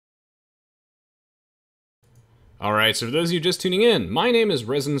Alright, so for those of you just tuning in, my name is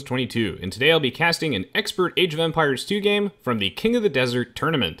Resins22, and today I'll be casting an expert Age of Empires 2 game from the King of the Desert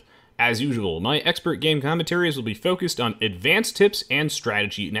tournament. As usual, my expert game commentaries will be focused on advanced tips and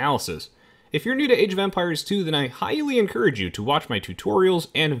strategy analysis. If you're new to Age of Empires 2, then I highly encourage you to watch my tutorials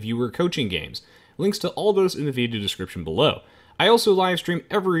and viewer coaching games. Links to all those in the video description below. I also live stream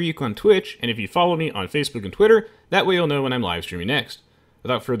every week on Twitch, and if you follow me on Facebook and Twitter, that way you'll know when I'm live streaming next.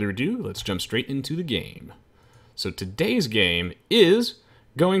 Without further ado, let's jump straight into the game. So today's game is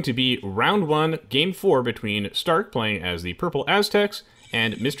going to be round 1, game 4 between Stark playing as the purple Aztecs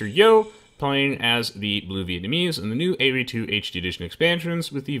and Mr. Yo playing as the blue Vietnamese in the new Aoe2 HD Edition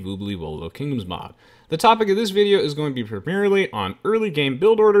expansions with the Woobly Wolo Kingdoms mod. The topic of this video is going to be primarily on early game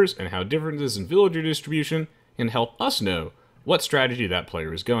build orders and how differences in villager distribution can help us know what strategy that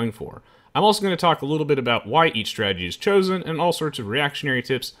player is going for. I'm also going to talk a little bit about why each strategy is chosen and all sorts of reactionary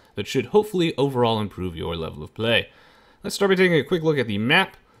tips that should hopefully overall improve your level of play. Let's start by taking a quick look at the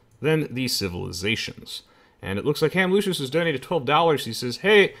map, then the civilizations. And it looks like Ham Lucius has donated $12. He says,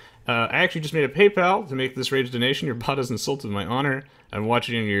 hey, I actually just made a PayPal to make this rage donation. Your bot has insulted my honor. I'm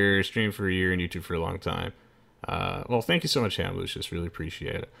watching your stream for a year and YouTube for a long time. Well, thank you so much, Ham Lucius. Really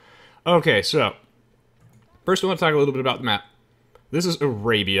appreciate it. Okay, so first I want to talk a little bit about the map. This is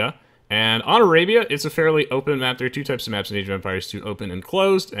Arabia. And on Arabia, it's a fairly open map. There are two types of maps in Age of Empires 2, open and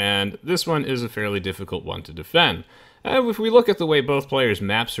closed, and this one is a fairly difficult one to defend. If we look at the way both players'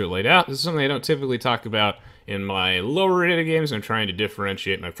 maps are laid out, this is something I don't typically talk about in my lower rated games. I'm trying to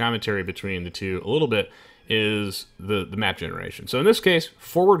differentiate my commentary between the two a little bit, is the map generation. So in this case,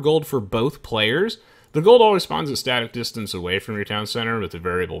 forward gold for both players. The gold always spawns a static distance away from your town center with a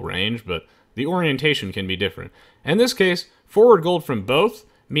variable range, but the orientation can be different. In this case, forward gold from both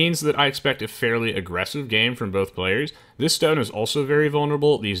means that I expect a fairly aggressive game from both players. This stone is also very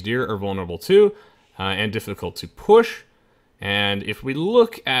vulnerable. These deer are vulnerable too, and difficult to push. And if we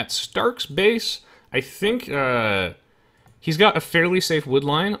look at Stark's base, I think he's got a fairly safe wood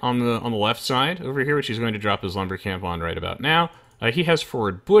line on the left side over here, which he's going to drop his lumber camp on right about now. He has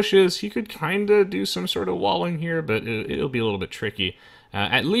forward bushes. He could kind of do some sort of walling here, but it'll be a little bit tricky.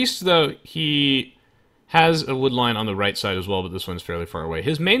 At least, though, he has a wood line on the right side as well, but this one's fairly far away.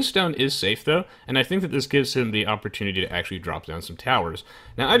 His main stone is safe, though, and I think that this gives him the opportunity to actually drop down some towers.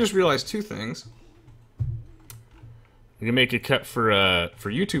 Now, I just realized two things. I'm gonna make a cut for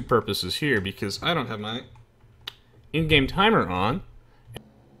YouTube purposes here, because I don't have my in-game timer on.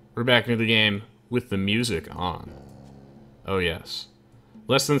 We're back into the game with the music on. Oh, yes.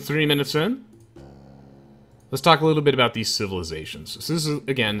 Less than 3 minutes in. Let's talk a little bit about these civilizations. So this is,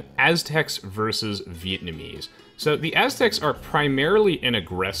 again, Aztecs versus Vietnamese. So the Aztecs are primarily an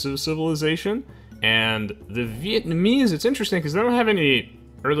aggressive civilization, and the Vietnamese, it's interesting because they don't have any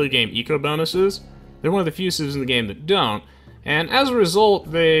early game eco bonuses. They're one of the few civs in the game that don't, and as a result,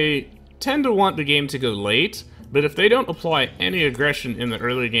 they tend to want the game to go late, but if they don't apply any aggression in the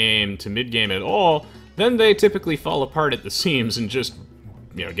early game to mid-game at all, then they typically fall apart at the seams and just,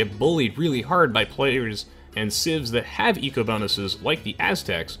 get bullied really hard by players and civs that have eco bonuses like the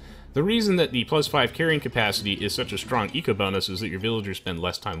Aztecs. The reason that the +5 carrying capacity is such a strong eco bonus is that your villagers spend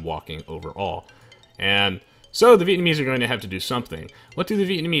less time walking overall. And so the Vietnamese are going to have to do something. What do the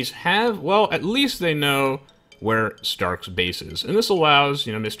Vietnamese have? Well, at least they know where Stark's base is. And this allows,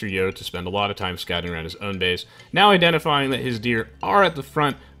 Mr. Yo to spend a lot of time scouting around his own base, now identifying that his deer are at the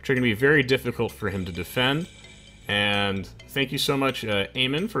front, which are going to be very difficult for him to defend. And thank you so much,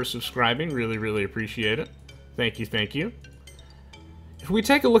 Eamon, for subscribing. Really, really appreciate it. Thank you, thank you. If we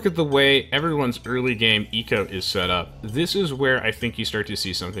take a look at the way everyone's early game eco is set up, this is where I think you start to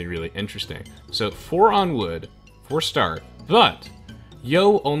see something really interesting. So 4 on wood for Stark, but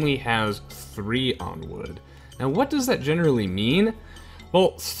Yo only has 3 on wood. Now what does that generally mean?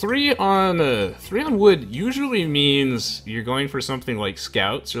 Well, 3 on wood usually means you're going for something like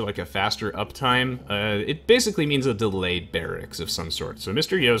scouts or like a faster uptime. It basically means a delayed barracks of some sort. So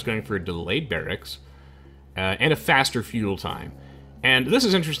Mr. Yo is going for a delayed barracks and a faster fuel time. And this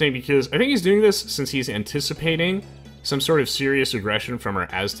is interesting because I think he's doing this since he's anticipating some sort of serious aggression from our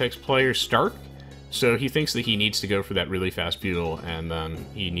Aztecs player, Stark. So he thinks that he needs to go for that really fast fuel, and then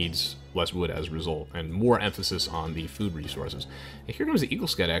he needs less wood as a result, and more emphasis on the food resources. And here comes the Eagle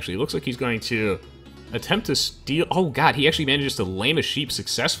Scout, actually. It looks like he's going to attempt to steal... Oh, God, he actually manages to lame a sheep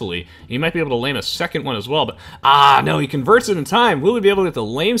successfully. He might be able to lame a second one as well, but... Ah, no, he converts it in time. Will he be able to get the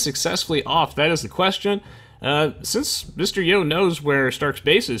lame successfully off? That is the question. Since Mr. Yo knows where Stark's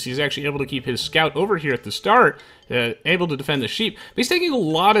base is, he's actually able to keep his scout over here at the start, able to defend the sheep. But he's taking a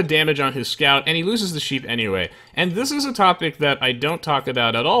lot of damage on his scout, and he loses the sheep anyway. And this is a topic that I don't talk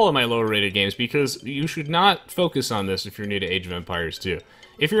about at all in my lower rated games, because you should not focus on this if you're new to Age of Empires 2.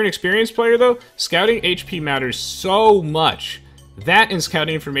 If you're an experienced player, though, scouting HP matters so much. That and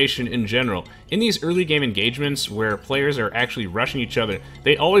scouting information in general. In these early game engagements where players are actually rushing each other,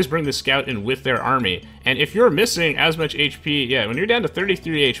 they always bring the scout in with their army. And if you're missing as much HP, yeah, when you're down to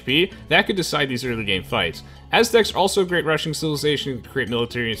 33 HP, that could decide these early game fights. Aztecs are also a great rushing civilization, create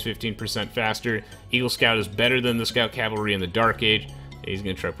military units 15% faster. Eagle Scout is better than the Scout Cavalry in the Dark Age. He's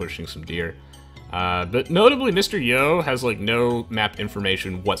gonna try pushing some deer. But notably, Mr. Yo has like no map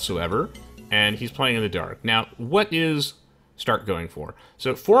information whatsoever, and he's playing in the dark. Now, what is Stark going for?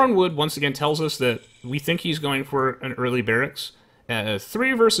 So 4 on wood once again tells us that we think he's going for an early barracks.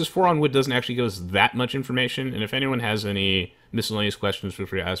 3 versus 4 on wood doesn't actually give us that much information, and if anyone has any miscellaneous questions, feel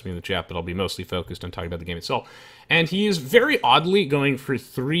free to ask me in the chat, but I'll be mostly focused on talking about the game itself. And he is very oddly going for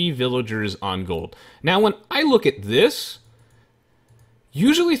 3 villagers on gold. Now, when I look at this,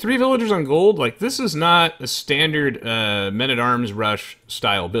 usually 3 villagers on gold, like, this is not a standard men-at-arms rush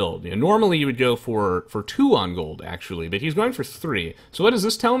style build. You know, normally you would go for 2 on gold, actually, but he's going for 3. So what does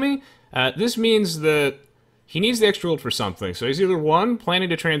this tell me? This means that he needs the extra gold for something. So he's either 1, planning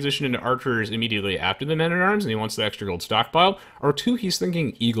to transition into archers immediately after the men-at-arms, and he wants the extra gold stockpile, or 2, he's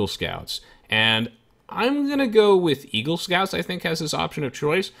thinking Eagle Scouts. And I'm gonna go with Eagle Scouts, I think, as his option of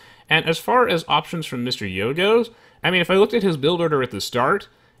choice. And as far as options from Mr. Yo goes, I mean, if I looked at his build order at the start,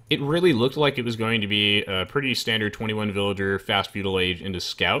 it really looked like it was going to be a pretty standard 21 villager, fast feudal age into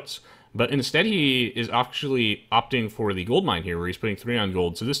scouts. But instead, he is actually opting for the gold mine here, where he's putting 3 on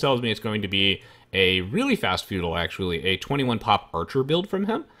gold. So this tells me it's going to be a really fast feudal, actually, a 21 pop archer build from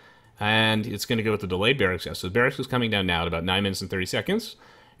him. And it's going to go with the delayed barracks. So the barracks is coming down now at about 9 minutes and 30 seconds.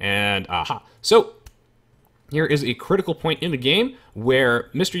 And aha. So here is a critical point in the game where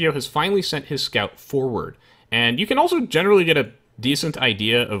Mr. Yo has finally sent his scout forward. And you can also generally get a decent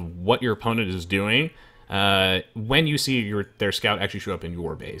idea of what your opponent is doing when you see their scout actually show up in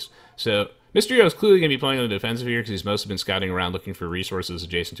your base. So Mr. Yo is clearly going to be playing on the defensive here because he's mostly been scouting around looking for resources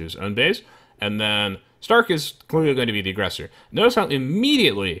adjacent to his own base. And then Stark is clearly going to be the aggressor. Notice how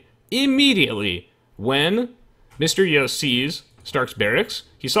immediately, when Mr. Yo sees Stark's barracks,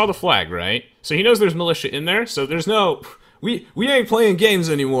 he saw the flag, right? So he knows there's militia in there, so there's no... We ain't playing games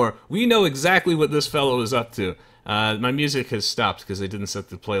anymore. We know exactly what this fellow is up to. My music has stopped because I didn't set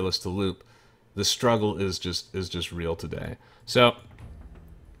the playlist to loop. The struggle is just real today. So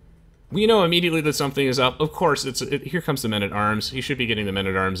we know immediately that something is up. Of course, here comes the men-at-arms. He should be getting the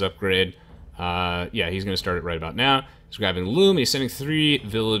men-at-arms upgrade. Yeah, he's going to start it right about now. He's grabbing loom. He's sending 3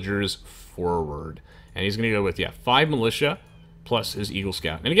 villagers forward, and he's going to go with 5 militia. Plus his Eagle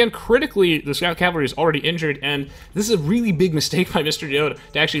Scout. And again, critically, the Scout Cavalry is already injured, and this is a really big mistake by Mr. Yo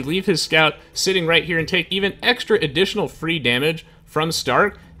to actually leave his Scout sitting right here and take even extra additional free damage from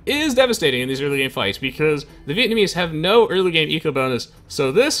Stark is devastating in these early game fights, because the Vietnamese have no early game eco bonus,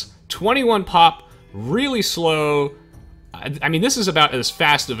 so this 21 pop, really slow, I mean, this is about as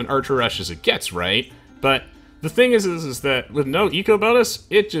fast of an archer rush as it gets, right? But the thing is that with no eco bonus,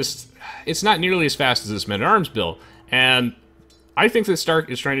 it's not nearly as fast as this men-at-arms build, and I think that Stark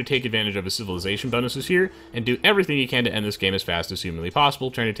is trying to take advantage of his civilization bonuses here and do everything he can to end this game as fast as humanly possible,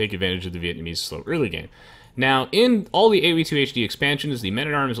 trying to take advantage of the Vietnamese slow early game. Now, in all the Aoe2 HD expansions, the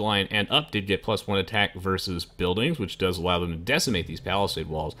Men-at-Arms line and up did get +1 attack versus buildings, which does allow them to decimate these palisade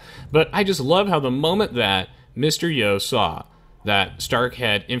walls. But I just love how the moment that Mr. Yo saw that Stark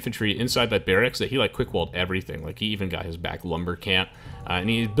had infantry inside that barracks, that he like quick-walled everything. Like, he even got his back lumber camp. And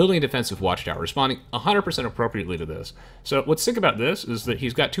he's building a defensive watchtower, responding 100% appropriately to this. So what's sick about this is that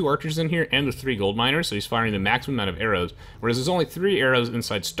he's got 2 archers in here and the 3 gold miners, so he's firing the maximum amount of arrows, whereas there's only 3 arrows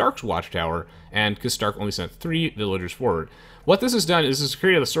inside Stark's watchtower, and because Stark only sent 3 villagers forward. What this has done is this has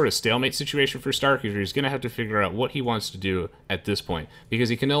created a sort of stalemate situation for Stark, where he's going to have to figure out what he wants to do at this point, because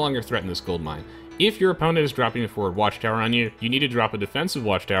he can no longer threaten this gold mine. If your opponent is dropping a forward watchtower on you, you need to drop a defensive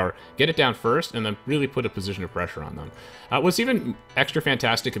watchtower, get it down first, and then really put a position of pressure on them. What's even extra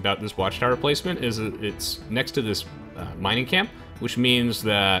fantastic about this watchtower placement is it's next to this mining camp, which means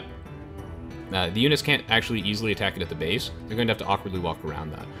that the units can't actually easily attack it at the base. They're going to have to awkwardly walk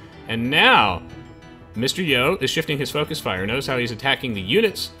around that. And now, Mr. Yo is shifting his focus fire. Notice how he's attacking the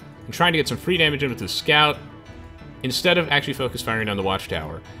units and trying to get some free damage in with his scout. instead of actually focus firing down the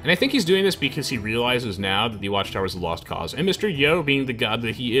watchtower. And I think he's doing this because he realizes now that the watchtower is a lost cause. And Mr. Yo, being the god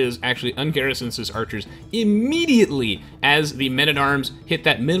that he is, actually ungarrisons his archers immediately as the men-at-arms hit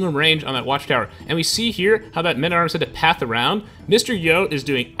that minimum range on that watchtower. And we see here how that men-at-arms had to path around. Mr. Yo is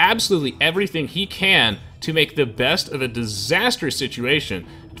doing absolutely everything he can to make the best of a disastrous situation,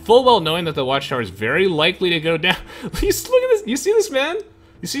 full well knowing that the watchtower is very likely to go down. Look at this. You see this, man?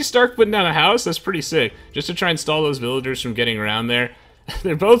 You see Stark putting down a house? That's pretty sick. Just to try and stall those villagers from getting around there.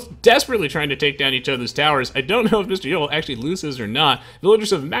 They're both desperately trying to take down each other's towers. I don't know if Mr. Yo will actually lose his or not.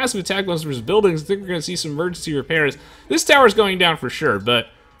 Villagers have massive attack bonus versus buildings. I think we're going to see some emergency repairs. This tower's going down for sure, but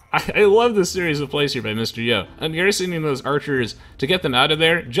I love this series of plays here by Mr. Yo. Ungarrisoning those archers to get them out of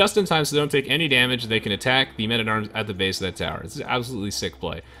there just in time so they don't take any damage. They can attack the men-at-arms at the base of that tower. It's an absolutely sick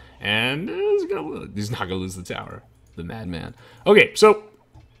play. And he's not going to lose the tower. The madman. Okay, so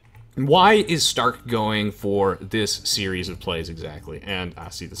why is Stark going for this series of plays exactly? And I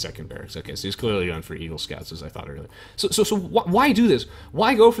see the second barracks. Okay, so he's clearly going for Eagle Scouts, as I thought earlier. So why do this?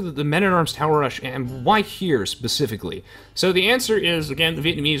 Why go for the men-at-arms tower rush, and why here specifically? So the answer is, again, the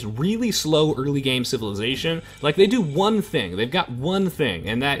Vietnamese really slow early game civilization. Like, they do one thing. They've got one thing,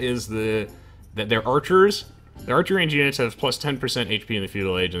 and that is that their archers. The archer range units have plus 10% HP in the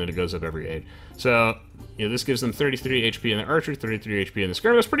feudal age, and then it goes up every age. So, you know, this gives them 33 HP in the archer, 33 HP in the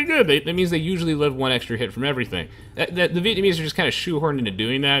skirmish. That's pretty good. That means they usually live one extra hit from everything. The Vietnamese are just kind of shoehorned into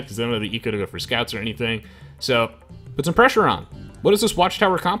doing that because they don't have the eco to go for scouts or anything. So, put some pressure on. What does this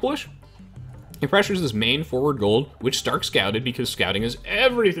watchtower accomplish? It pressures this main forward gold, which Stark scouted because scouting is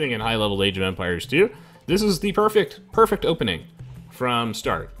everything in high-level Age of Empires 2. This is the perfect opening from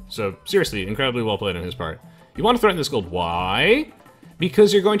Stark. So, seriously, incredibly well played on his part. You want to threaten this gold. Why?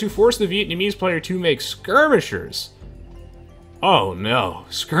 Because you're going to force the Vietnamese player to make skirmishers. Oh no,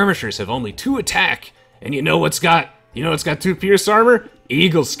 skirmishers have only 2 attack, and you know what's got 2 pierce armor?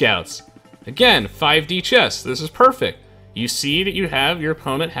 Eagle Scouts. Again, 5D chess. This is perfect. You see that your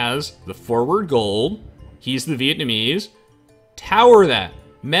opponent has the forward gold. He's the Vietnamese. Tower that.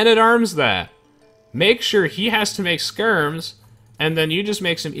 Men-at-arms that. Make sure he has to make skirms, and then you just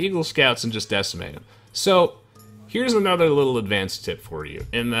make some Eagle Scouts and just decimate him. So, here's another little advanced tip for you,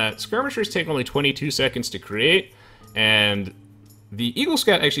 in that skirmishers take only 22 seconds to create, and the Eagle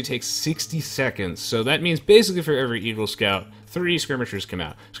Scout actually takes 60 seconds, so that means basically for every Eagle Scout, 3 skirmishers come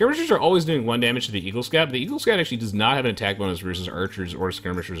out. Skirmishers are always doing 1 damage to the Eagle Scout, but the Eagle Scout actually does not have an attack bonus versus archers or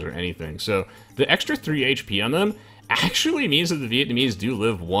skirmishers or anything, so the extra 3 HP on them actually means that the Vietnamese do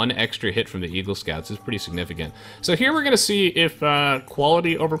live 1 extra hit from the Eagle Scouts. It's pretty significant. So here we're going to see if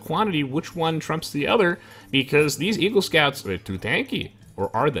quality over quantity, which one trumps the other, because these Eagle Scouts are too tanky,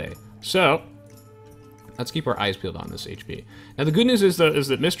 or are they? So, let's keep our eyes peeled on this HP. Now the good news is that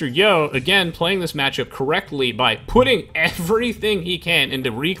Mr. Yo, again, playing this matchup correctly by putting everything he can into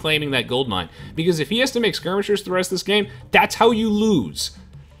reclaiming that gold mine, because if he has to make skirmishers the rest of this game, that's how you lose.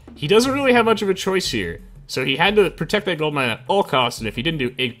 He doesn't really have much of a choice here. So he had to protect that gold mine at all costs, and if he didn't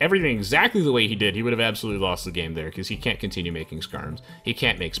do everything exactly the way he did, he would have absolutely lost the game there, because he can't continue making skarms. He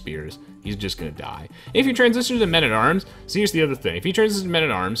can't make spears. He's just going to die. If he transitions to men-at-arms, so here's the other thing. If he transitions to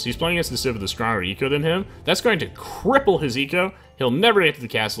men-at-arms, he's playing against the civ with a stronger eco than him. That's going to cripple his eco. He'll never get to the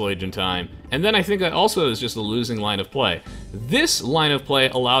castle age in time. And then I think that also is just a losing line of play. This line of play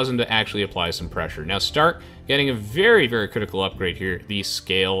allows him to actually apply some pressure. Now Stark getting a very, very critical upgrade here, the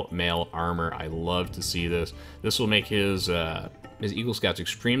scale mail armor. I love to see this. This will make his Eagle Scouts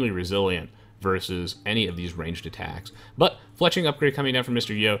extremely resilient versus any of these ranged attacks. But fletching upgrade coming down from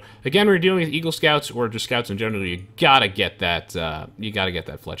Mr. Yo. Again, we're dealing with Eagle Scouts or just Scouts in general. You gotta get that.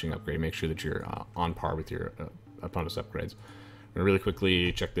 Fletching upgrade. Make sure that you're on par with your opponent's upgrades. I'm gonna really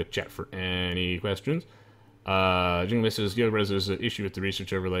quickly check the chat for any questions. Jingle says, Yo, Rez, there's an issue with the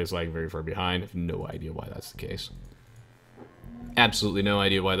research overlay is lagging very far behind. I have no idea why that's the case. Absolutely no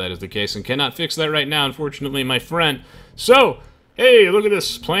idea why that is the case, and cannot fix that right now, unfortunately, my friend. So, hey, look at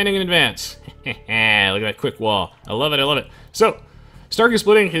this, planning in advance. Look at that quick wall. I love it, I love it. So, Stark is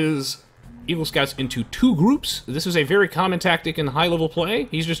splitting his Eagle Scouts into 2 groups. This is a very common tactic in high-level play.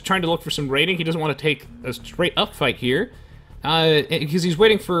 He's just trying to look for some raiding. He doesn't want to take a straight-up fight here. Because he's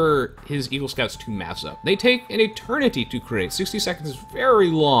waiting for his Eagle Scouts to mass up. They take an eternity to create. 60 seconds is very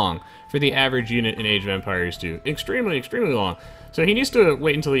long for the average unit in Age of Empires 2. Extremely, extremely long. So he needs to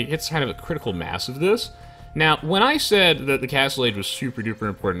wait until he hits kind of a critical mass of this. Now, when I said that the castle age was super duper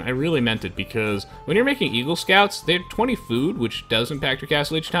important, I really meant it, because when you're making Eagle Scouts, they have 20 food, which does impact your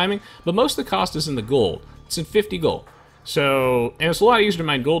castle age timing, but most of the cost is in the gold. It's in 50 gold. So, and it's a lot easier to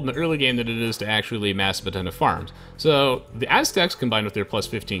mine gold in the early game than it is to actually amass a ton of farms. So, the Aztecs, combined with their plus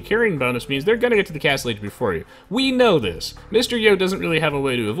 15 carrying bonus, means they're going to get to the castle age before you. We know this. Mr. Yo doesn't really have a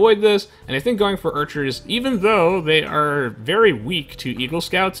way to avoid this, and I think going for archers, even though they are very weak to Eagle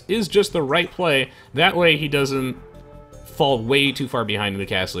Scouts, is just the right play. That way he doesn't fall way too far behind in the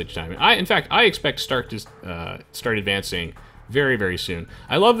castle age time. In fact, I expect Stark to start advancing very, very soon.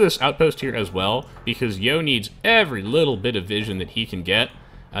 I love this outpost here as well, because Yo needs every little bit of vision that he can get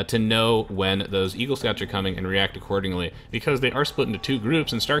to know when those Eagle Scouts are coming and react accordingly, because they are split into two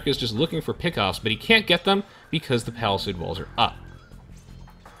groups, and Stark is just looking for pickoffs, but he can't get them because the palisade walls are up.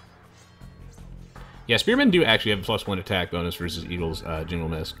 Yeah, Spearmen do actually have a +1 attack bonus versus Eagle's General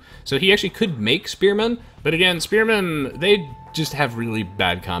Misk. So he actually could make Spearmen, but again, Spearmen, they just have really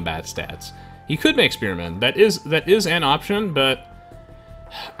bad combat stats. He could make Spearmen. That is an option, but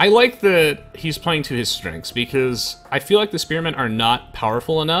I like that he's playing to his strengths, because I feel like the Spearmen are not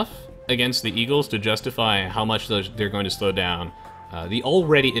powerful enough against the Eagles to justify how much they're going to slow down the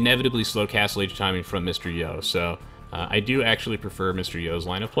already inevitably slow castle age timing from Mr. Yo. So I do actually prefer Mr. Yo's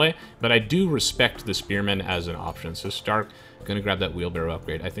line of play, but I do respect the Spearmen as an option. So Stark, gonna grab that wheelbarrow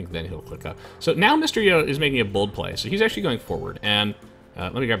upgrade. I think then he'll click up. So now Mr. Yo is making a bold play. So he's actually going forward, and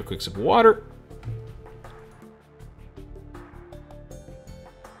let me grab a quick sip of water.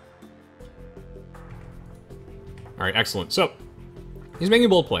 All right, excellent. So he's making a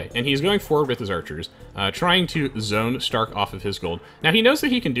bold play, and he's going forward with his archers, trying to zone Stark off of his gold. Now, he knows that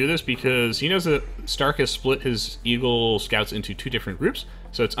he can do this because he knows that Stark has split his Eagle Scouts into two different groups,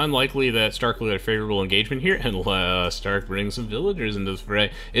 so it's unlikely that Stark will get a favorable engagement here, unless Stark brings some villagers into the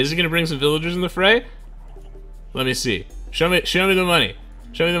fray. Is he going to bring some villagers in the fray? Let me see. Show me the money.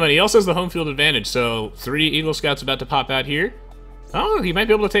 Show me the money. He also has the home field advantage, so 3 Eagle Scouts about to pop out here. Oh, he might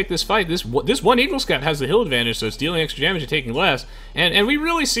be able to take this fight. This one Eagle Scout has the hill advantage, so it's dealing extra damage and taking less. And we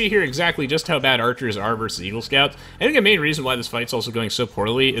really see here exactly just how bad archers are versus Eagle Scouts. I think the main reason why this fight's also going so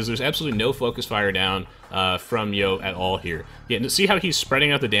poorly is there's absolutely no focus fire down from Yo at all here. Yeah, and see how he's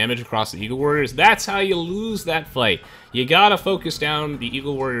spreading out the damage across the Eagle Warriors? That's how you lose that fight. You gotta focus down the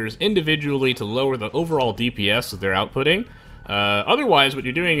Eagle Warriors individually to lower the overall DPS that they're outputting. Otherwise, what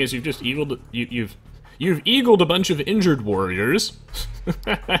you're doing is you've just You've eagled a bunch of injured warriors,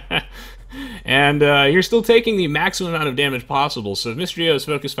 and you're still taking the maximum amount of damage possible, so if Mr. Yo is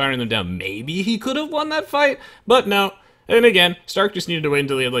focus firing them down, maybe he could have won that fight, but no. And again, Stark just needed to wait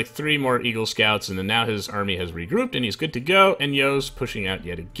until he had like 3 more Eagle Scouts, and then now his army has regrouped, and he's good to go, and Yo's pushing out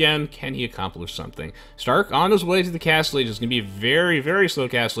yet again. Can he accomplish something? Stark, on his way to the Castle Age, is going to be very, very slow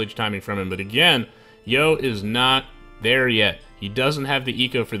Castle Age timing from him, but again, Yo is not there yet. He doesn't have the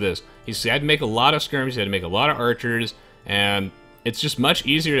eco for this. He's had to make a lot of skirmishes, he had to make a lot of archers, and it's just much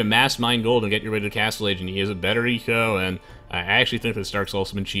easier to mass mine gold and get your way to the Castle Age, and he has a better eco, and I actually think that Stark's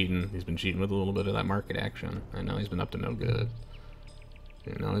also been cheating. He's been cheating with a little bit of that market action. I know he's been up to no good.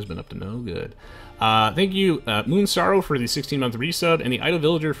 Thank you, Moon Sorrow, for the 16-month resub, and the Idle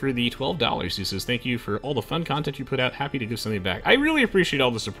Villager for the $12. He says, thank you for all the fun content you put out. Happy to give something back. I really appreciate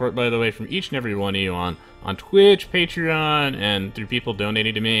all the support, by the way, from each and every one of you on Twitch, Patreon, and through people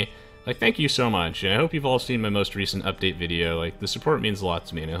donating to me. Like, thank you so much, and I hope you've all seen my most recent update video. Like, the support means a lot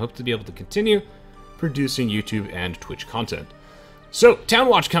to me, and I hope to be able to continue producing YouTube and Twitch content. So, Town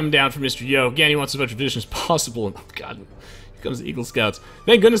Watch coming down from Mr. Yo. Again, he wants as much vision as possible, and oh god, here comes the Eagle Scouts.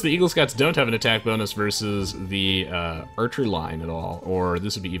 Thank goodness the Eagle Scouts don't have an attack bonus versus the Archer line at all, or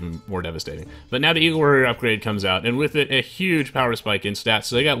this would be even more devastating. But now the Eagle Warrior upgrade comes out, and with it, a huge power spike in stats.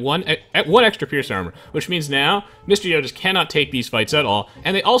 So they got one extra Pierce Armor, which means now Mr. Yo just cannot take these fights at all,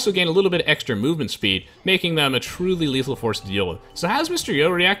 and they also gain a little bit of extra movement speed, making them a truly lethal force to deal with. So how does Mr.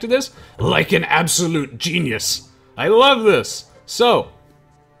 Yo react to this? Like an absolute genius! I love this! So,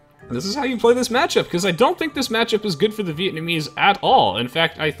 this is how you play this matchup, because I don't think this matchup is good for the Vietnamese at all. In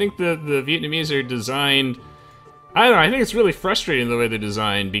fact, I think the Vietnamese are designed... I don't know, I think it's really frustrating the way they're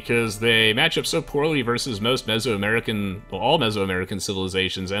designed, because they match up so poorly versus most Mesoamerican, well, all Mesoamerican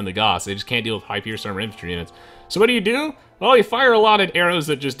civilizations and the Goths. They just can't deal with high Pierce Armor infantry units. So what do? Well, you fire a lot at arrows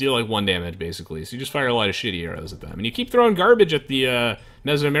that just deal like 1 damage, basically. So you just fire a lot of shitty arrows at them. And you keep throwing garbage at the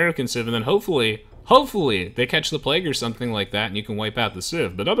Mesoamerican civ, and then hopefully they catch the plague or something like that, and you can wipe out the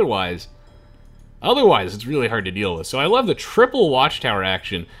civ. But otherwise, it's really hard to deal with. So I love the triple watchtower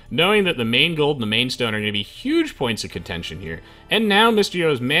action, knowing that the main gold and the main stone are going to be huge points of contention here. And now Mr. Yo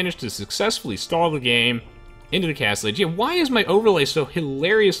has managed to successfully stall the game into the Castle Age. Yeah, why is my overlay so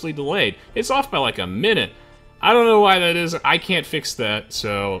hilariously delayed? It's off by like a minute. I don't know why that is. I can't fix that,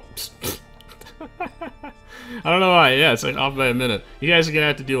 so... I don't know why. Yeah, it's like off by a minute. You guys are going to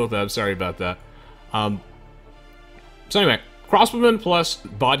have to deal with that. I'm sorry about that. So anyway, Crossbowman plus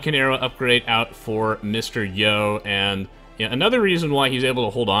Bodkin Arrow upgrade out for Mr. Yo, and yeah, another reason why he's able to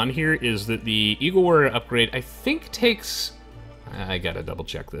hold on here is that the Eagle Warrior upgrade, I think, takes... I gotta double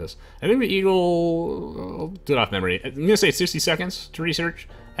check this. I think the Eagle... I'll do it off memory. I'm gonna say 60 seconds to research,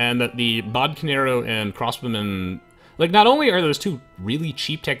 and that the Bodkin Arrow and Crossbowman... Like, not only are those two really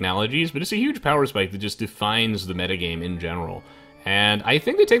cheap technologies, but it's a huge power spike that just defines the metagame in general. And I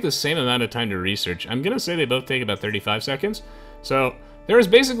think they take the same amount of time to research. I'm gonna say they both take about 35 seconds. So there is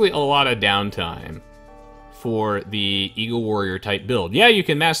basically a lot of downtime for the Eagle Warrior type build. Yeah, you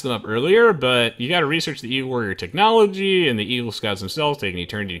can mass them up earlier, but you gotta research the Eagle Warrior technology, and the Eagle Scouts themselves take an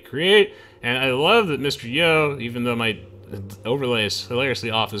eternity to create. And I love that Mr. Yo, even though my overlay is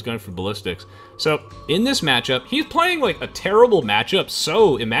hilariously off, is going for ballistics. So in this matchup, he's playing like a terrible matchup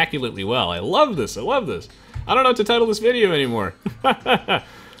so immaculately well. I love this, I love this. I don't know what to title this video anymore.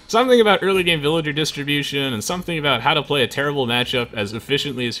 Something about early game villager distribution and something about how to play a terrible matchup as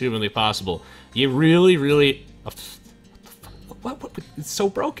efficiently as humanly possible. You really... What? It's so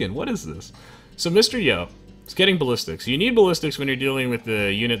broken. What is this? So Mr. Yo is getting ballistics. You need ballistics when you're dealing with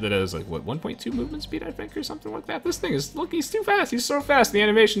the unit that has, like, what, 1.2 movement speed, I think, or something like that? This thing is, look, he's too fast. He's so fast. The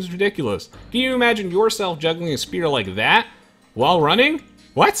animation's ridiculous. Can you imagine yourself juggling a spear like that while running?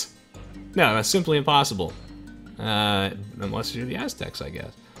 What? No, that's simply impossible. Unless you're the Aztecs, I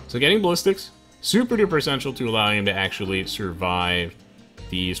guess. So getting ballistics, super duper essential to allowing him to actually survive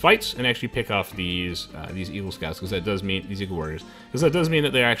these fights and actually pick off these Eagle Scouts, because that does mean, these Eagle Warriors, because that does mean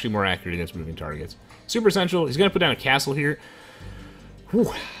that they're actually more accurate against moving targets. Super essential. He's going to put down a castle here. Whew.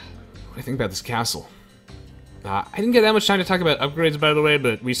 What do I think about this castle? I didn't get that much time to talk about upgrades, by the way,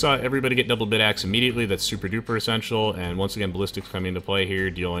 but we saw everybody get double bit axe immediately. That's super duper essential, and once again, ballistics coming into play here,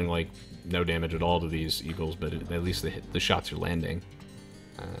 dealing like no damage at all to these eagles, but at least the shots are landing.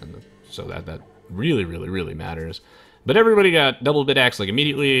 And so that really matters. But everybody got double bit axe like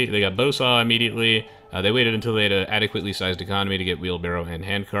immediately. They got bow saw immediately. They waited until they had an adequately sized economy to get wheelbarrow and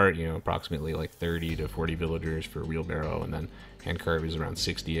handcart. You know, approximately like 30 to 40 villagers for wheelbarrow, and then handcart was around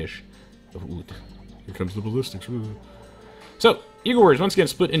 60-ish. Ooh, here comes the ballistics. Ooh. So Eagle Warriors once again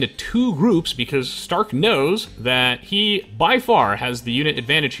split into two groups because Stark knows that he by far has the unit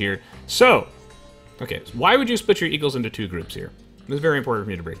advantage here. So, okay, so why would you split your Eagles into two groups here? It's very important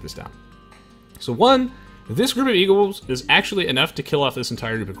for me to break this down. So one, this group of Eagles is actually enough to kill off this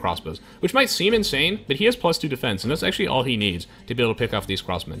entire group of crossbows, which might seem insane, but he has +2 defense, and that's actually all he needs to be able to pick off these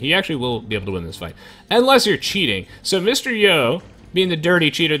crossmen. He actually will be able to win this fight, unless you're cheating. So Mr. Yo, being the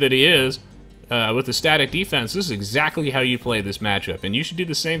dirty cheater that he is, with the static defense, this is exactly how you play this matchup, and you should do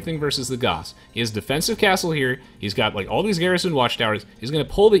the same thing versus the Goths. He has defensive castle here, he's got like all these garrison watchtowers, he's going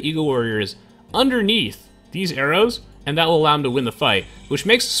to pull the Eagle Warriors underneath these arrows, and that will allow him to win the fight, which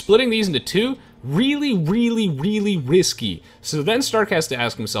makes splitting these into two really risky. So then Stark has to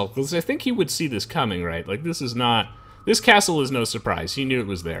ask himself, because I think he would see this coming, right? Like, this castle is no surprise. He knew it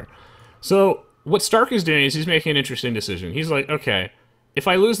was there. So what Stark is doing is he's making an interesting decision. He's like, okay, if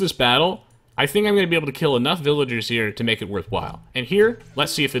I lose this battle, I think I'm going to be able to kill enough villagers here to make it worthwhile. And here,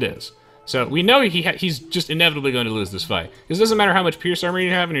 let's see if it is. So we know he's just inevitably going to lose this fight. Because it doesn't matter how much pierce armor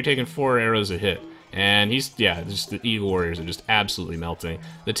you have, and you're taking 4 arrows a hit. And he's, yeah, just the Eagle Warriors are just absolutely melting.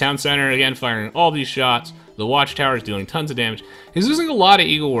 The town center, again, firing all these shots. The watchtower is dealing tons of damage. He's losing a lot of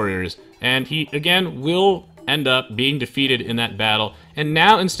Eagle Warriors. And he, again, will end up being defeated in that battle. And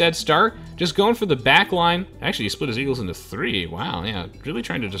now, instead, Stark just going for the back line. Actually, he split his Eagles into 3. Wow, yeah, really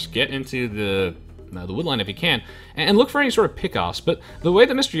trying to just get into the wood line if he can, and look for any sort of pickoffs. But the way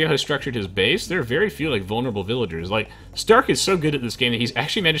that Mr. Yo has structured his base, there are very few like vulnerable villagers. Like, Stark is so good at this game that he's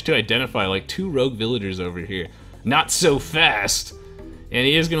actually managed to identify like 2 rogue villagers over here. Not so fast! And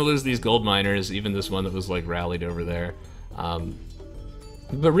he is going to lose these gold miners, even this one that was like rallied over there.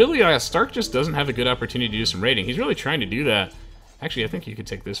 But really, Stark just doesn't have a good opportunity to do some raiding. He's really trying to do that. Actually, I think he could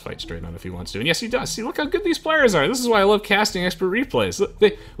take this fight straight on if he wants to. And yes, he does. See, look how good these players are. This is why I love casting expert replays.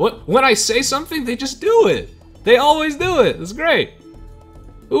 Look, when I say something, they just do it. They always do it. It's great.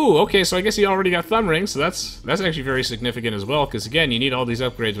 Ooh, okay, so I guess he already got thumb rings, so that's actually very significant as well, because again, you need all these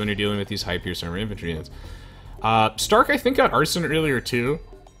upgrades when you're dealing with these high pierce armor infantry units. Stark, I think, got arson earlier too,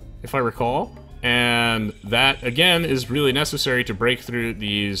 if I recall. And that, again, is really necessary to break through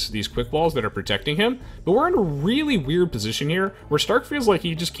these quick walls that are protecting him. But we're in a really weird position here, where Stark feels like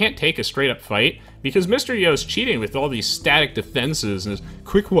he just can't take a straight-up fight, because Mr. Yo's cheating with all these static defenses and his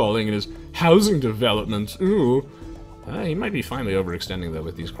quick walling and his housing development. Ooh. He might be finally overextending, though,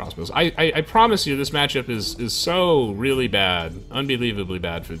 with these crossbows. I promise you, this matchup is so really bad, unbelievably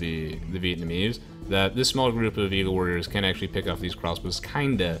bad for the Vietnamese, that this small group of Eagle Warriors can actually pick off these crossbows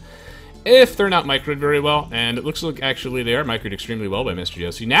kinda if they're not microed very well, and it looks like actually they are microed extremely well by Mr.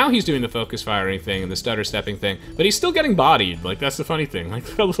 Yo. See, now he's doing the focus firing thing and the stutter stepping thing, but he's still getting bodied. Like, that's the funny thing. Like,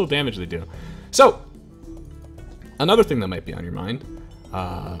 look how little damage they do. So, another thing that might be on your mind,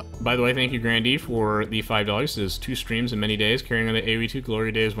 by the way, thank you, Grandy, for the $5. There's 2 streams in many days, carrying on the Aoe2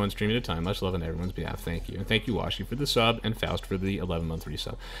 glory days, 1 stream at a time. Much love on everyone's behalf. Thank you. And thank you, Washi, for the sub, and Faust for the 11-month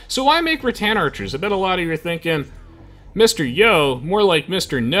resub. So why make Rattan Archers? I bet a lot of you are thinking, Mr. Yo, more like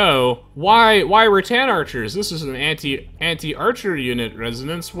Mr. No. Why Rattan Archers? This is an anti-archer unit,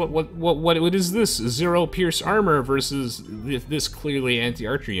 Resonance. What is this? 0 pierce armor versus this clearly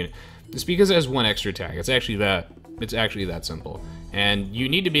anti-archer unit. It's because it has 1 extra attack. It's actually that simple. And you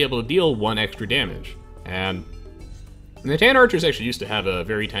need to be able to deal 1 extra damage. And the Rattan Archers actually used to have a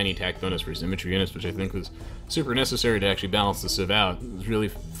very tiny attack bonus for symmetry units, which I think was super necessary to actually balance the Civ out. It was really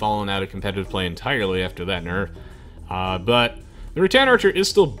fallen out of competitive play entirely after that nerf. But the Rattan Archer is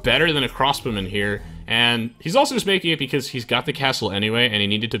still better than a crossbowman here, and he's also just making it because he's got the castle anyway, and he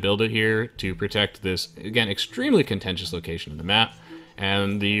needed to build it here to protect this, again, extremely contentious location of the map.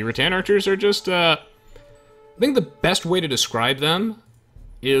 And the Rattan Archers are just, I think the best way to describe them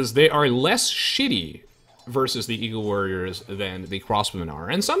is they are less shitty versus the Eagle Warriors than the crossbowmen are.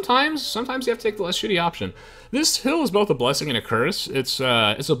 And sometimes you have to take the less shitty option. This hill is both a blessing and a curse. It's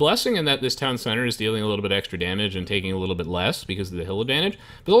a blessing in that this town center is dealing a little bit extra damage and taking a little bit less because of the hill advantage,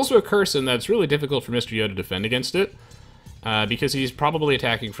 but also a curse in that it's really difficult for Mr. Yo to defend against it. Because he's probably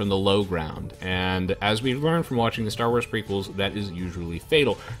attacking from the low ground, and as we've learned from watching the Star Wars prequels, that is usually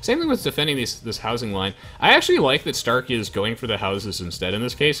fatal. Same thing with defending this housing line. I actually like that Stark is going for the houses instead in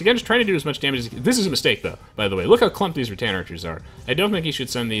this case. Again, just trying to do as much damage as he can. This is a mistake, though, by the way. Look how clumped these Rattan Archers are. I don't think he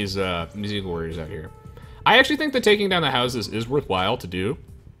should send these Eagle Warriors out here. I actually think that taking down the houses is worthwhile to do,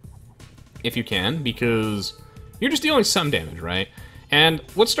 if you can, because you're just dealing some damage, right? And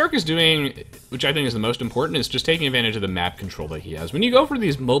what Stark is doing, which I think is the most important, is just taking advantage of the map control that he has. When you go for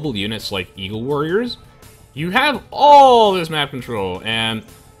these mobile units like Eagle Warriors, you have all this map control, and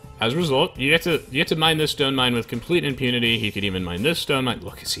as a result, you get to mine this stone mine with complete impunity. He could even mine this stone mine.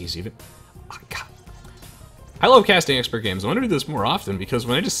 Look, he's even... Oh, God. I love casting expert games. I want to do this more often, because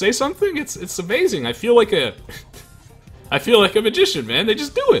when I just say something, it's amazing. I feel like a... I feel like a magician, man. They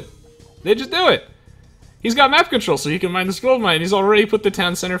just do it. They just do it. He's got map control, so he can mine this gold mine. He's already put the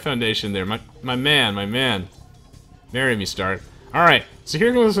town center foundation there. My man. Marry me, Stark. Alright, so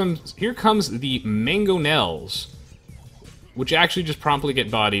here comes the Mangonels, which actually just promptly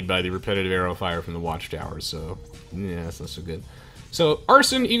get bodied by the repetitive arrow fire from the watchtowers, so yeah, that's not so good. So,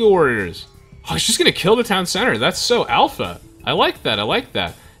 Arson Eagle Warriors. Oh, he's just gonna kill the town center. That's so alpha. I like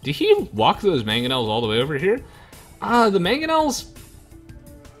that. Did he walk those Mangonels all the way over here? The Mangonels...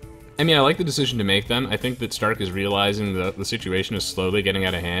 I mean, I like the decision to make them. I think that Stark is realizing that the situation is slowly getting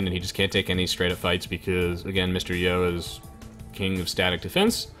out of hand, and he just can't take any straight-up fights because, again, Mr. Yo is king of static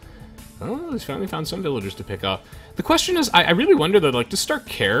defense. Oh, he's finally found some villagers to pick off. The question is, I really wonder, though, like, does Stark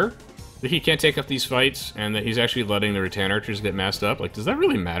care that he can't take up these fights and that he's actually letting the Rattan Archers get masked up? Like, does that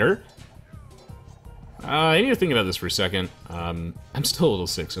really matter? I need to think about this for a second. I'm still a little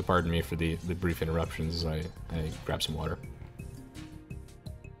sick, so pardon me for the brief interruptions as I grab some water.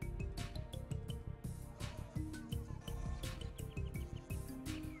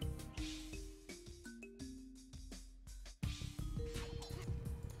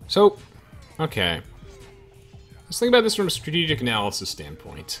 So, okay. Let's think about this from a strategic analysis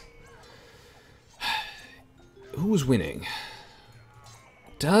standpoint. Who's winning?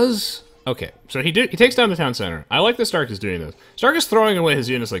 Okay, so he takes down the town center. I like that Stark is doing this. Stark is throwing away his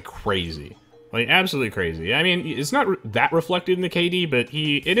units like crazy. Like, absolutely crazy. I mean, it's not that reflected in the KD, but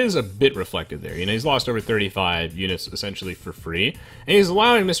it is a bit reflected there. You know, he's lost over 35 units essentially for free, and he's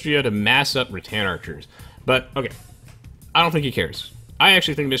allowing Mr. Yo to mass up Rattan Archers. But, okay, I don't think he cares. I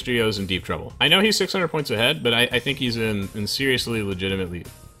actually think Mr. Yo is in deep trouble. I know he's 600 points ahead, but I think he's in seriously, legitimately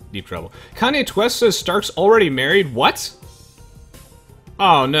deep trouble. Kanye Twest says Stark's already married. What?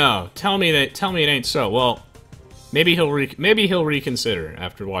 Oh no! Tell me it ain't so. Well, maybe he'll reconsider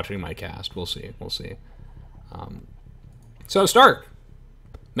after watching my cast. We'll see. So Stark,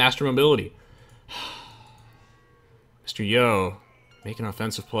 master mobility. Mr. Yo, make an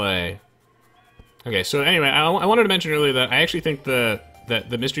offensive play. Okay, so anyway, I wanted to mention earlier that I actually think that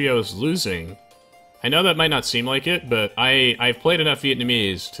Mr. Yo is losing. I know that might not seem like it, but I've played enough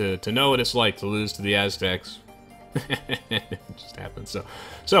Vietnamese to know what it's like to lose to the Aztecs. It just happens.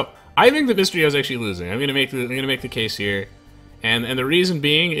 So I think that Mr. Yo is actually losing. I'm gonna make the case here, and the reason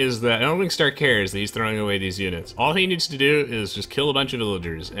being is that I don't think Stark cares that he's throwing away these units. All he needs to do is just kill a bunch of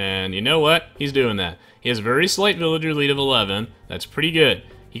villagers, and you know what? He's doing that. He has a very slight villager lead of 11. That's pretty good.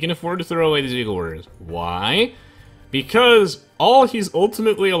 He can afford to throw away these Eagle Warriors. Why? Because all he's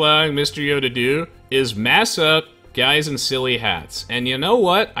ultimately allowing Mr. Yo to do is mass up guys in silly hats. And you know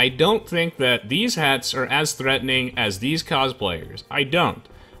what? I don't think that these hats are as threatening as these cosplayers. I don't.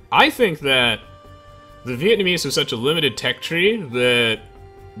 I think that the Vietnamese have such a limited tech tree that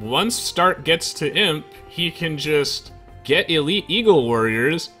once Stark gets to Imp, he can just get elite Eagle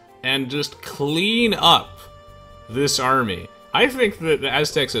Warriors and just clean up this army. I think that the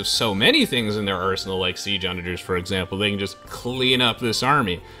Aztecs have so many things in their arsenal, like siege onagers, for example, they can just clean up this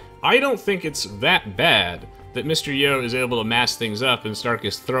army. I don't think it's that bad that Mr. Yo is able to mass things up and Stark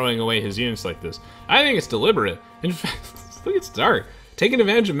is throwing away his units like this. I think it's deliberate. In fact, look at Stark, taking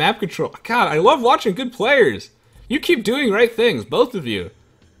advantage of map control. God, I love watching good players. You keep doing right things, both of you.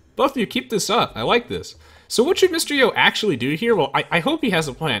 Both of you keep this up. I like this. So what should Mr. Yo actually do here? Well, I hope he has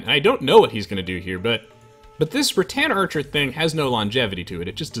a plan, and I don't know what he's going to do here, but this Rattan Archer thing has no longevity to it.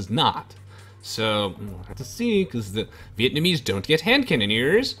 It just does not. So, we'll have to see, because the Vietnamese don't get hand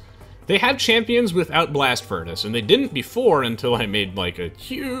cannoneers. They have champions without Blast Furnace, and they didn't before until I made, like, a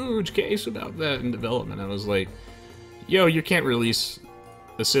huge case about that in development. I was like, yo, you can't release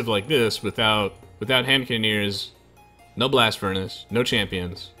a civ like this without hand cannoneers, no Blast Furnace, no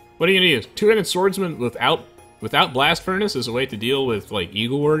champions. What are you gonna use? Two-handed swordsman without Blast Furnace as a way to deal with, like,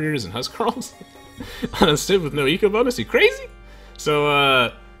 Eagle Warriors and Huskarls? On a civ with no eco bonus? You crazy?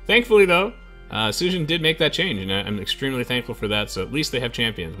 So, thankfully, though, Cision did make that change, and I'm extremely thankful for that, so at least they have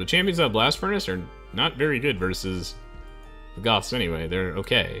champions. But champions without Blast Furnace are not very good versus the Goths anyway. They're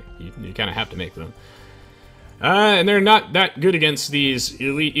okay. You kind of have to make them. And they're not that good against these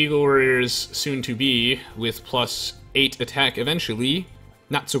elite Eagle Warriors soon-to-be with +8 attack eventually.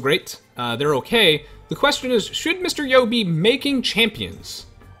 Not so great. They're okay. The question is, should Mr. Yo be making champions?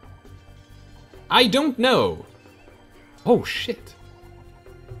 I don't know. Oh, shit.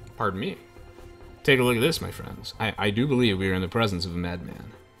 Pardon me. Take a look at this, my friends. I do believe we are in the presence of a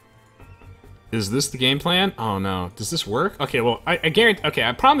madman. Is this the game plan? Oh, no. Does this work? Okay, well, I guarantee... Okay,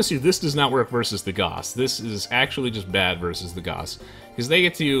 I promise you this does not work versus the Goths. This is actually just bad versus the Goths. Because they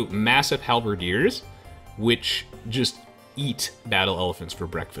get to massive halberdiers, which just eat battle elephants for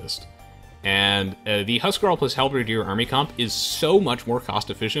breakfast. And the Huskarl plus halberdier army comp is so much more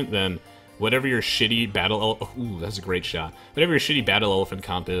cost-efficient than whatever your shitty battle... Ooh, that's a great shot. Whatever your shitty battle elephant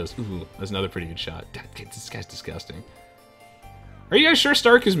comp is. Ooh, that's another pretty good shot. God, this guy's disgusting. Are you guys sure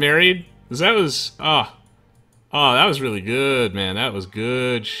Stark is married? Because that was... Oh, that was really good, man. That was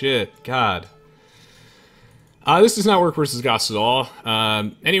good shit. God. This does not work versus Goths at all.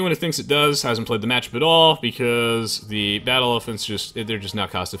 Anyone who thinks it does hasn't played the matchup at all, because the battle elephants they're just not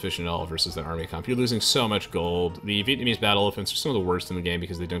cost efficient at all versus that army comp. You're losing so much gold. The Vietnamese battle elephants are some of the worst in the game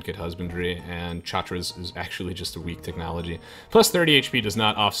because they don't get husbandry, and Chhatras is actually just a weak technology. Plus 30 HP does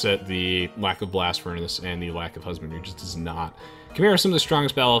not offset the lack of blast furnace and the lack of husbandry. It just does not. Khmer are some of the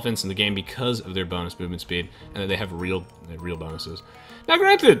strongest battle elephants in the game because of their bonus movement speed, and that they have real bonuses. Now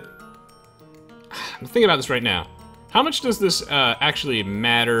granted, I'm thinking about this right now. How much does this actually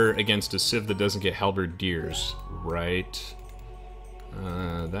matter against a civ that doesn't get halberdiers, right?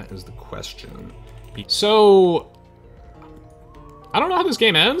 That is the question. So, I don't know how this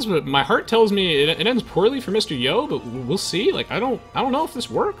game ends, but my heart tells me it ends poorly for Mr. Yo, but we'll see. Like, I don't know if this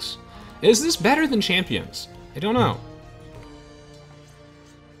works. Is this better than Champions? I don't know.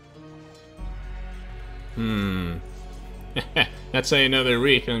 That's how you know they're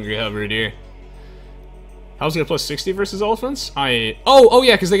weak, Hungry Halberdier. How's it get plus 60 versus elephants? Oh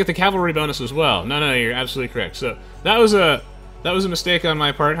yeah, because they get the cavalry bonus as well. No, you're absolutely correct. So that was a mistake on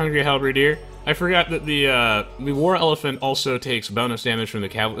my part, Hungry Halberdier. I forgot that the war elephant also takes bonus damage from the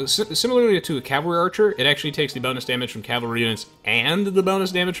cavalry. Similarly to a cavalry archer, it actually takes the bonus damage from cavalry units and the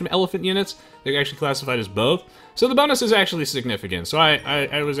bonus damage from elephant units. They're actually classified as both. So the bonus is actually significant. So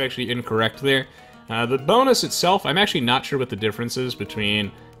I was actually incorrect there. The bonus itself, I'm actually not sure what the difference is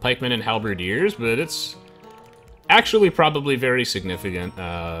between pikemen and halberdiers, but it's actually probably very significant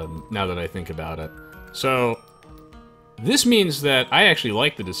now that I think about it. So this means that I actually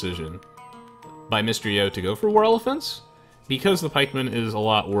like the decision by Mr. Yo to go for war elephants, because the pikeman is a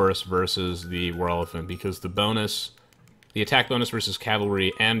lot worse versus the war elephant, because the attack bonus versus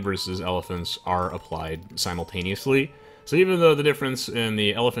cavalry and versus elephants are applied simultaneously. So even though the difference in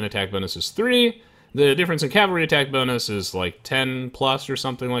the elephant attack bonus is 3, the difference in cavalry attack bonus is like 10 plus or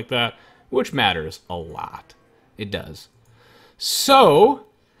something like that, which matters a lot. It does. So,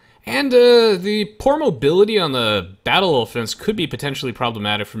 and the poor mobility on the battle elephants could be potentially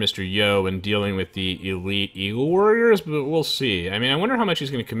problematic for Mr. Yo in dealing with the elite Eagle Warriors, but we'll see. I mean, I wonder how much he's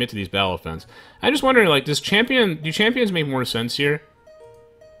going to commit to these battle elephants. I'm just wondering, like, do champions make more sense here?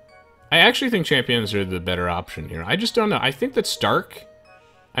 I actually think champions are the better option here. I just don't know. I think that Stark...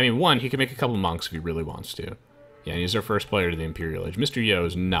 I mean, one, he can make a couple monks if he really wants to. Yeah, and he's our first player to the Imperial Age. Mr. Yo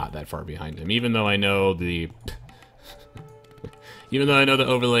is not that far behind him, even though I know the... even though I know the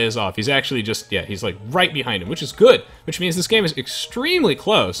overlay is off. He's actually just, yeah, he's like right behind him, which is good. Which means this game is extremely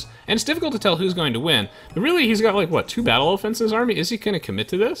close, and it's difficult to tell who's going to win. But really, he's got like, what, 2 battle elephants in his army? Is he going to commit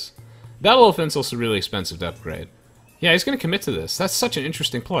to this? Battle elephants also really expensive to upgrade. Yeah, he's going to commit to this. That's such an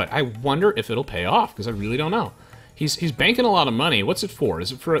interesting play. I wonder if it'll pay off, because I really don't know. He's banking a lot of money. What's it for?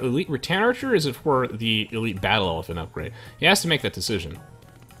 Is it for Elite Rattan Archer, or is it for the Elite Battle Elephant upgrade? He has to make that decision.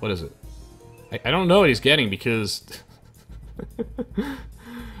 What is it? I don't know what he's getting, because...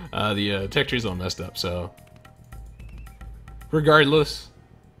 the tech tree's all messed up, so... Regardless...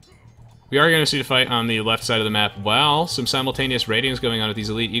 We are going to see the fight on the left side of the map. Wow, some simultaneous ratings going on with these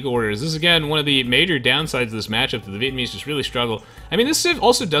Elite Eagle Warriors. This is, again, one of the major downsides of this matchup that the Vietnamese just really struggle. I mean, this civ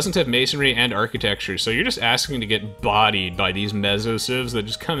also doesn't have masonry and architecture, so you're just asking to get bodied by these meso civs that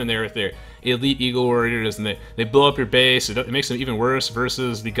just come in there with their Elite Eagle Warriors, and they blow up your base. It makes them even worse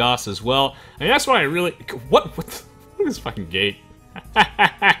versus the Goths as well. I mean, that's why I really... Look at this fucking gate.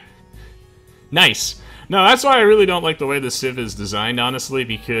 Nice. No, that's why I really don't like the way the civ is designed, honestly,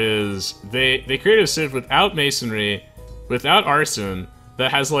 because they created a civ without masonry, without arson,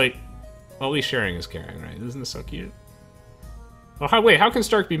 that has, like... Well, at least sharing is caring, right? Isn't this so cute? Well, wait, how can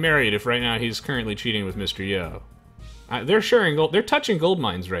Stark be married if right now he's currently cheating with Mr. Yo? They're sharing gold. They're touching gold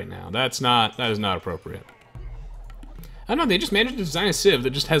mines right now. That is not appropriate. I don't know, they just managed to design a civ that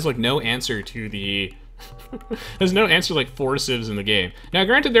just has, like, no answer to the... There's no answer like 4 civs in the game. Now,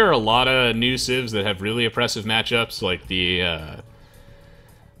 granted, there are a lot of new civs that have really oppressive matchups, like the,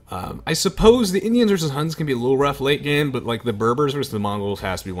 I suppose the Indians versus Huns can be a little rough late game, but like the Berbers versus the Mongols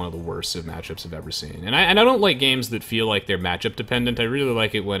has to be one of the worst civ matchups I've ever seen. And I don't like games that feel like they're matchup dependent. I really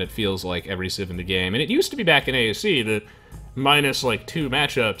like it when it feels like every civ in the game. And it used to be back in AOC that minus like 2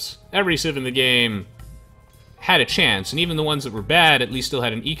 matchups, every civ in the game had a chance, and even the ones that were bad at least still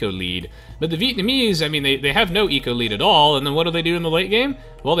had an eco lead. But the Vietnamese, I mean, they have no eco lead at all, and then what do they do in the late game?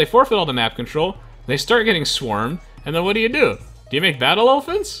 Well, they forfeit all the map control, they start getting swarmed, and then what do? Do you make battle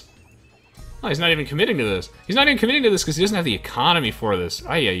elephants? Oh, he's not even committing to this. He's not even committing to this because he doesn't have the economy for this.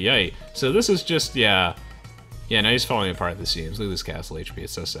 Ay. So this is just, yeah. Yeah, now he's falling apart at the seams. Look at this castle HP,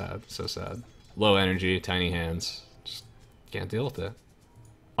 it's so sad, so sad. Low energy, tiny hands, just can't deal with it.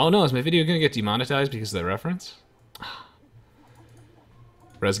 Oh no, is my video gonna get demonetized because of that reference?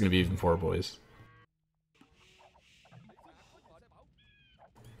 Red's gonna be even poor, boys.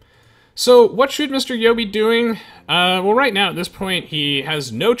 So, what should Mr. Yo be doing? Well, right now, at this point, he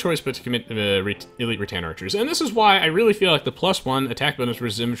has no choice but to commit Elite Rattan Archers. And this is why I really feel like the +1 attack bonus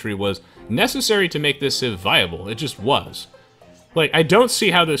versus infantry was necessary to make this civ viable. It just was. Like, I don't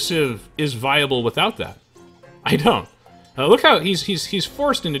see how this civ is viable without that. I don't. Look how he's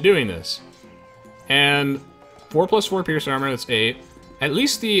forced into doing this. And 4+4 pierce armor, that's 8. At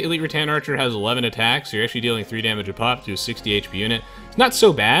least the Elite Rattan Archer has 11 attacks, so you're actually dealing 3 damage a pop to a 60 HP unit. It's not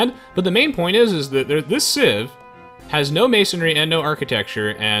so bad, but the main point is that this civ has no masonry and no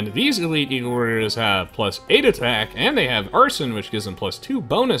architecture, and these Elite Eagle Warriors have +8 attack, and they have arson, which gives them +2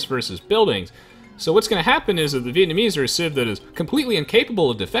 bonus versus buildings. So what's going to happen is that the Vietnamese are a civ that is completely incapable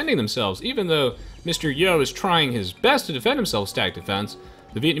of defending themselves, even though Mr. Yo is trying his best to defend himself stack defense.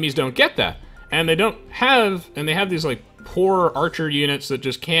 The Vietnamese don't get that. And they have these like poor archer units that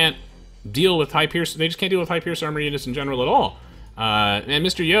just can't deal with high pierce, they just can't deal with high pierce armor units in general at all. And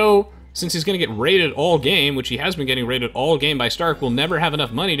Mr. Yo, since he's going to get raided all game, which he has been getting raided all game by Stark, will never have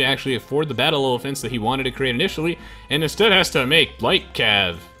enough money to actually afford the battle elephants that he wanted to create initially, and instead has to make light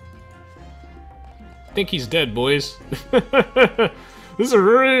cav. I think he's dead, boys. This is a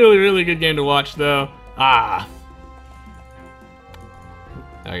really, really good game to watch, though.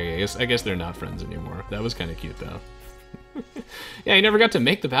 Okay, I guess they're not friends anymore. That was kind of cute, though. Yeah, he never got to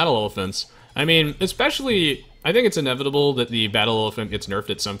make the battle elephants. I mean, especially, I think it's inevitable that the battle elephant gets nerfed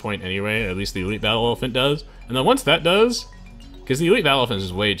at some point anyway. At least the elite battle elephant does. And then once that does, because the elite battle elephant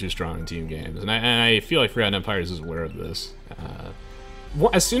is way too strong in team games, and I feel like Rattan Empires is aware of this.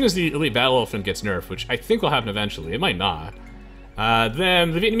 As soon as the elite battle elephant gets nerfed, which I think will happen eventually, it might not,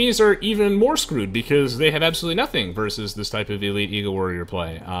 then the Vietnamese are even more screwed because they have absolutely nothing versus this type of elite eagle warrior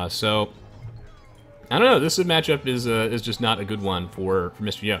play. So I don't know. This matchup is just not a good one for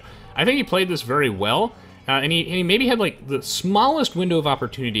Mr. Yo. I think he played this very well, and he maybe had like the smallest window of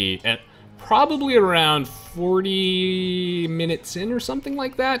opportunity at probably around 40 minutes in or something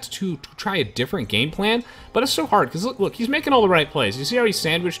like that to try a different game plan. But it's so hard because look, he's making all the right plays. You see how he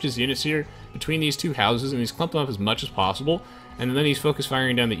sandwiched his units here between these two houses and he's clumped them up as much as possible. and then he's focus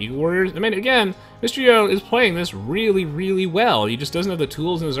firing down the Eagle Warriors. I mean, again, Mr. Yo is playing this really, really well. He just doesn't have the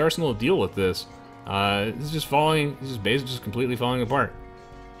tools in his arsenal to deal with this. He's just falling, his base is just completely falling apart.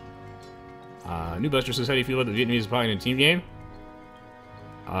 New Buster says, how do you feel about the Vietnamese playing in a team game?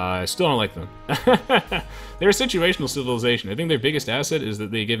 I still don't like them. They're a situational civilization. I think their biggest asset is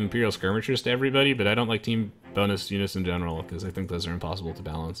that they give Imperial skirmishers to everybody, but I don't like team bonus units in general, because I think those are impossible to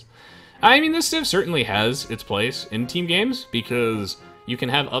balance. I mean, this civ certainly has its place in team games, because you can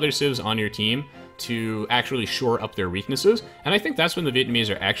have other civs on your team to actually shore up their weaknesses, and I think that's when the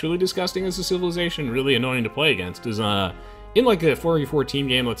Vietnamese are actually disgusting as a civilization, really annoying to play against, is in like a 4v4 team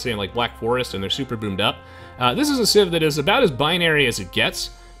game, let's say in like Black Forest, and they're super boomed up. This is a civ that is about as binary as it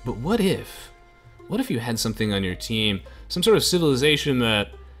gets, but what if you had something on your team, some sort of civilization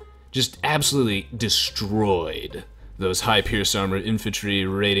that just absolutely destroyed those high pierce armor infantry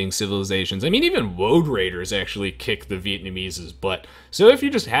raiding civilizations? I mean, even Woad Raiders actually kick the Vietnamese's butt. So if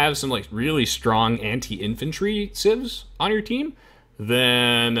you just have some like really strong anti-infantry civs on your team,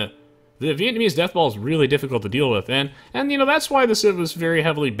 then the Vietnamese death ball is really difficult to deal with, and you know, that's why the civ is very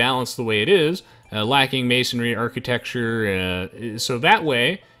heavily balanced the way it is, lacking masonry architecture, so that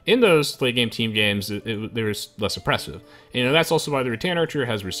way, in those late game team games, they were less oppressive. You know, that's also why the Rattan Archer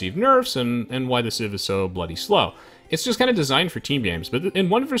has received nerfs, and why the civ is so bloody slow. It's just kind of designed for team games, but in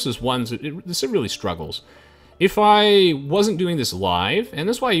 1v1s, the civ really struggles. If I wasn't doing this live, and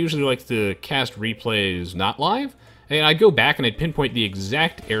that's why I usually like to cast replays not live, and I'd go back and I'd pinpoint the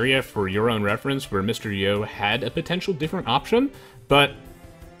exact area for your own reference where Mr. Yo had a potential different option, but,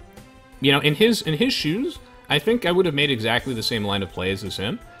 you know, in his shoes, I think I would have made exactly the same line of plays as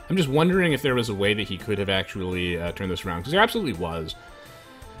him. I'm just wondering if there was a way that he could have actually turned this around, because there absolutely was.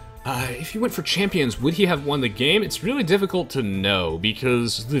 If he went for champions, would he have won the game? It's really difficult to know,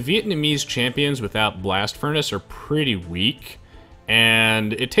 because the Vietnamese champions without Blast Furnace are pretty weak,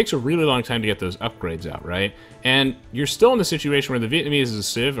 and it takes a really long time to get those upgrades out, right? And you're still in the situation where the Vietnamese as a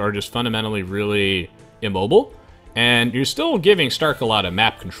civ are just fundamentally really immobile, and you're still giving Stark a lot of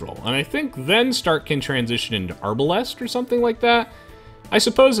map control. And I think then Stark can transition into Arbalest or something like that. I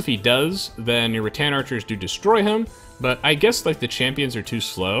suppose if he does, then your Rattan Archers do destroy him, but I guess like the champions are too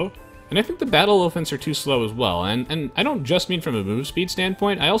slow, and I think the battle elephants are too slow as well. And I don't just mean from a move speed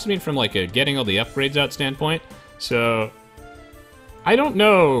standpoint, I also mean from like a getting all the upgrades out standpoint. So I don't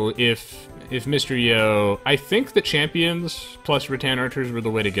know if Mr. Yo, I think the champions plus Rattan Archers were the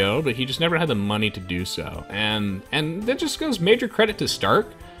way to go, but he just never had the money to do so. And that just goes major credit to Stark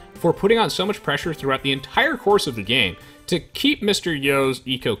for putting on so much pressure throughout the entire course of the game to keep Mr. Yo's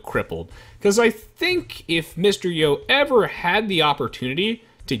eco crippled. Because I think if Mr. Yo ever had the opportunity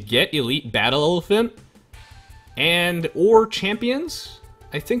to get Elite Battle Elephant or Champions,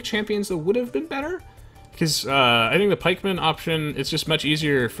 I think Champions though would have been better. Because I think the Pikeman option, it's just much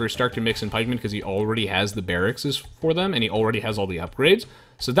easier for Stark to mix in Pikeman because he already has the barracks for them and he already has all the upgrades.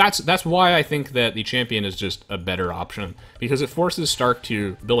 So that's why I think that the Champion is just a better option, because it forces Stark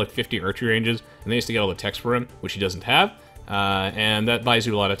to build like 50 archery ranges, and then he has to get all the techs for him, which he doesn't have, and that buys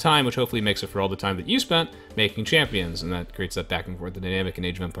you a lot of time, which hopefully makes it for all the time that you spent making champions, and that creates that back and forth dynamic in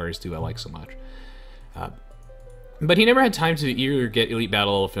Age of Empires 2 I like so much. But he never had time to either get Elite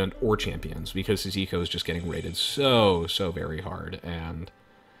Battle Elephant or Champions, because his eco is just getting rated so very hard, and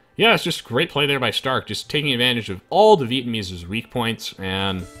yeah, it's just great play there by Stark, just taking advantage of all the Vietnamese's weak points,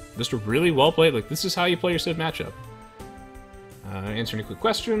 and just a really well played, like, this is how you play your Civ matchup. Answer any quick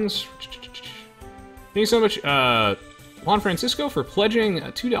questions. Thank you so much, Juan Francisco, for pledging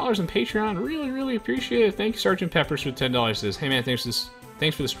 $2 on Patreon. Really appreciate it. Thank you, Sergeant Peppers, for $10. Says, hey man, thanks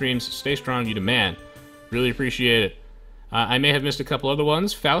for the streams. Stay strong, you demand. Really appreciate it. I may have missed a couple other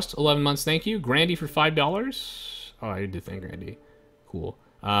ones. Faust, 11 months, thank you. Grandy for $5. Oh, I did thank Grandy. Cool.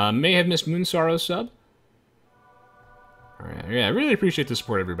 May have missed Moon Sorrow's sub. Alright, yeah, I really appreciate the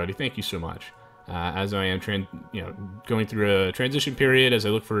support, everybody. Thank you so much. As I am going through a transition period, as I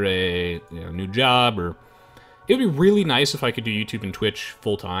look for a new job, or it would be really nice if I could do YouTube and Twitch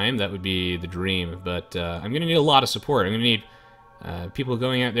full time. That would be the dream. But I'm gonna need a lot of support. I'm gonna need people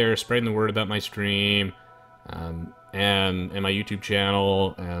going out there spreading the word about my stream, and my YouTube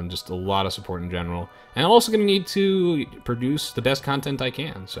channel, and just a lot of support in general. And I'm also gonna need to produce the best content I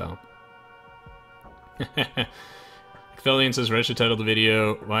can. So. Fellian says, Red should title the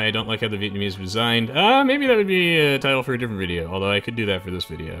video, Why I Don't Like How the Vietnamese Resigned. Maybe that would be a title for a different video, although I could do that for this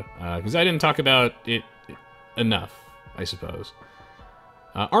video. Because I didn't talk about it enough, I suppose.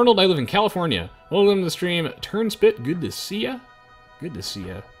 Arnold, I live in California. Welcome to the stream. Turnspit, good to see ya. Good to see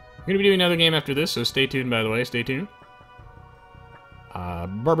ya. I'm going to be doing another game after this, so stay tuned, by the way. Stay tuned.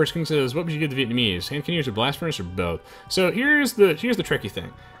 Barbarous King says, what would you give the Vietnamese? Hand cannoneers or blast furnace or both? So here's the tricky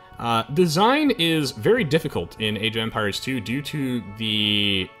thing. Design is very difficult in Age of Empires 2 due to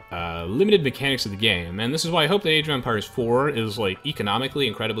the limited mechanics of the game, and this is why I hope that Age of Empires 4 is like economically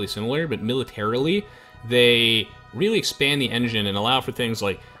incredibly similar, but militarily they really expand the engine and allow for things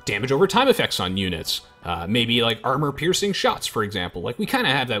like damage over time effects on units, maybe like armor-piercing shots, for example. Like, we kind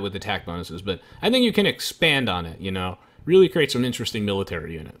of have that with attack bonuses, but I think you can expand on it, you know? Really create some interesting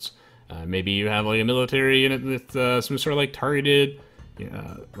military units. Maybe you have like a military unit with some sort of like targeted,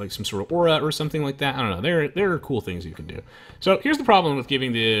 like some sort of aura or something like that. I don't know. There are cool things you can do. So here's the problem with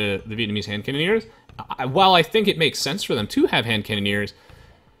giving the Vietnamese hand cannoneers. While I think it makes sense for them to have hand cannoneers,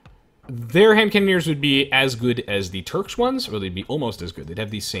 their hand cannoneers would be as good as the Turks' ones, or they'd be almost as good. They'd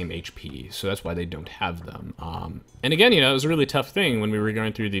have the same HP, so that's why they don't have them. And again, it was a really tough thing when we were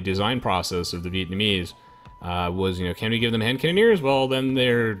going through the design process of the Vietnamese. Was, can we give them hand cannoneers? Well, then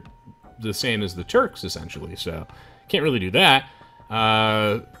they're the same as the Turks, essentially, so can't really do that.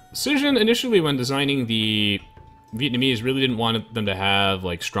 Cision, initially, when designing the Vietnamese, really didn't want them to have,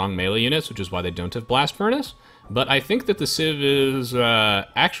 like, strong melee units, which is why they don't have Blast Furnace. But I think that the Civ is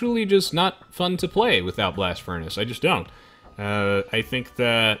actually just not fun to play without Blast Furnace. I just don't. I think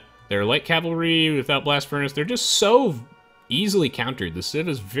that their light cavalry without Blast Furnace, they're just so easily countered. The Civ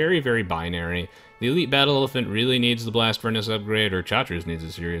is very, very binary. The Elite Battle Elephant really needs the Blast Furnace upgrade, or Chatras needs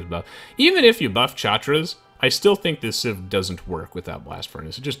a serious buff. Even if you buff Chatras, I still think this Civ doesn't work without Blast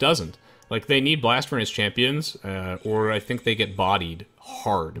Furnace. It just doesn't. Like, they need Blast Furnace champions, or I think they get bodied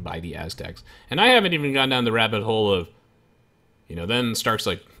hard by the Aztecs. And I haven't even gone down the rabbit hole of, then Stark's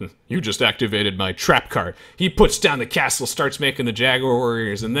like, you just activated my trap card. He puts down the castle, starts making the Jaguar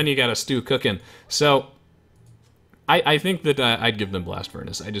Warriors, and then you got a stew cooking. So, I think that I'd give them Blast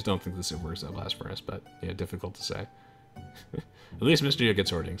Furnace. I just don't think the Civ works at Blast Furnace, but, difficult to say. At least Mysterio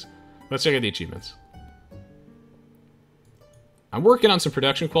gets Hoardings. Let's check out the achievements. I'm working on some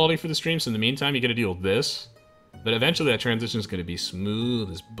production quality for the stream, so in the meantime, you gotta deal with this. But eventually that transition is gonna be smooth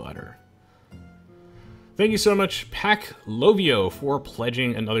as butter. Thank you so much, Pac Lovio, for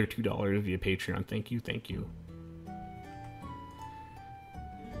pledging another $2 via Patreon. Thank you, thank you.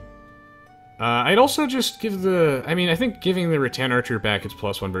 I'd also just give I think giving the Rattan Archer back its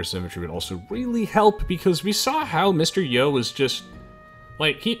 +1 burst symmetry would also really help, because we saw how Mr. Yo was just,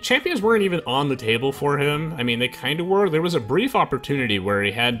 like, champions weren't even on the table for him. I mean, they kind of were. There was a brief opportunity where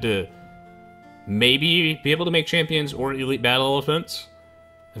he had to maybe be able to make champions or elite battle elephants.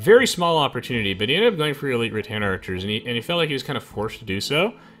 A very small opportunity, but he ended up going for elite Rattan Archers, and he felt like he was kind of forced to do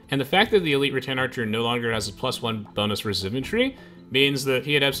so. And the fact that the elite Rattan Archer no longer has a +1 bonus versus infantry means that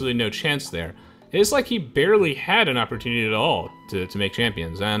he had absolutely no chance there. It's like he barely had an opportunity at all to make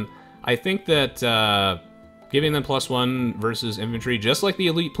champions, and I think that giving them +1 versus infantry, just like the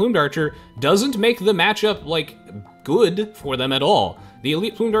elite Plumed Archer, doesn't make the matchup, like, good for them at all. The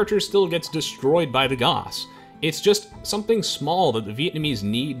elite Plumed Archer still gets destroyed by the Goss. It's just something small that the Vietnamese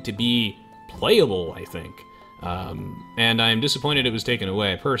need to be playable, I think. And I'm disappointed it was taken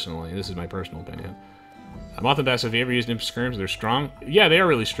away, personally. This is my personal opinion. Moth and Bass, have you ever used Imp Skirms? They're strong? Yeah, they are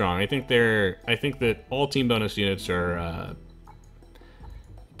really strong. I think that all team bonus units are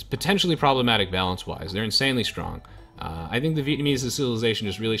potentially problematic balance-wise. They're insanely strong. I think the Vietnamese as civilization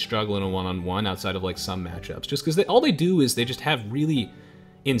just really struggle in a one-on-one outside of, like, some matchups. Just because all they do is they just have really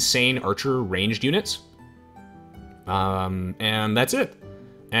insane archer ranged units. And that's it.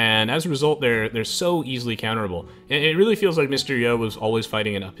 And as a result, they're so easily counterable. It really feels like Mr. Yo was always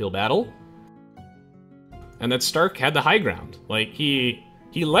fighting an uphill battle. And that Stark had the high ground. Like, he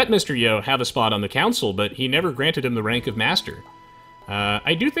let Mr. Yo have a spot on the council, but he never granted him the rank of master.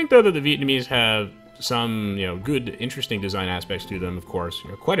 I do think, though, that the Vietnamese have some, good, interesting design aspects to them, of course.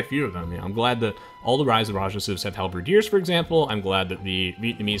 Quite a few of them. I'm glad that all the Rise of Raja Civs have halberdiers, for example. I'm glad that the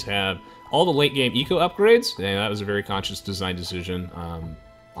Vietnamese have all the late-game eco upgrades. And that was a very conscious design decision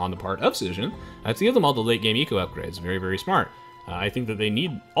on the part of Cision. To give them all the late-game eco upgrades. Very, very smart. I think that they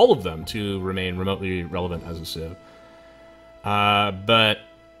need all of them to remain remotely relevant as a Civ. But,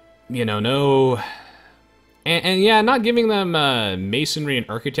 no... And yeah, not giving them masonry and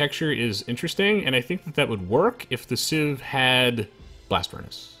architecture is interesting, and I think that would work if the Civ had Blast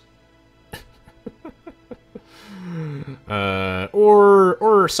Furnace.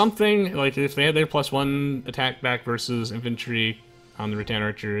 Or something, like if they had their +1 attack back versus infantry on the Rattan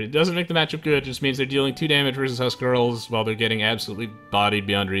Archer. It doesn't make the matchup good, it just means they're dealing 2 damage versus Husk Girls while they're getting absolutely bodied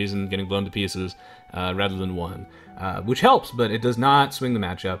beyond reason, getting blown to pieces, rather than 1. Which helps, but it does not swing the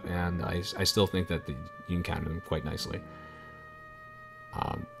matchup, and I still think that you can counter them quite nicely.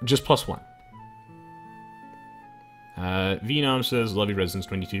 Just +1. Venom says, love you, Residence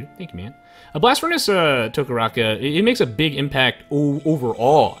 22. Thank you, man. A Blast Furnace Tokaraka, it makes a big impact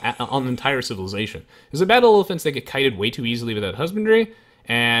overall on the entire civilization. There's a battle elephants that get kited way too easily without husbandry,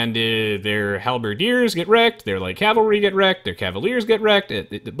 and their halberdiers get wrecked, their light cavalry get wrecked, their cavaliers get wrecked.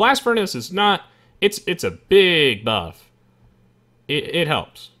 The Blast Furnace is not... It's a big buff. It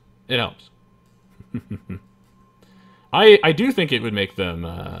helps. It helps. I do think it would make them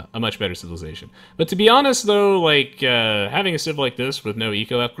a much better civilization. But to be honest, though, like, having a civ like this with no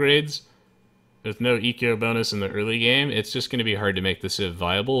eco upgrades, with no eco bonus in the early game, it's just going to be hard to make the civ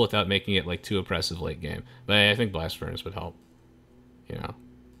viable without making it, like, too oppressive late game. But I think Blast Furnace would help, you know.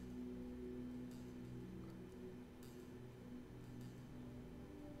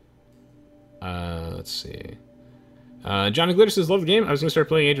 Let's see. Johnny Glitter says, love the game. I was going to start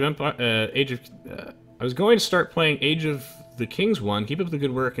playing I was going to start playing Age of the Kings 1. Keep up the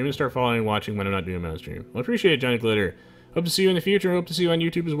good work. I'm going to start following and watching when I'm not doing my own stream. Well, I appreciate it, Johnny Glitter. Hope to see you in the future. Hope to see you on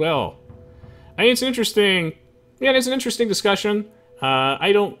YouTube as well. I mean, it's an interesting... Yeah, it's an interesting discussion.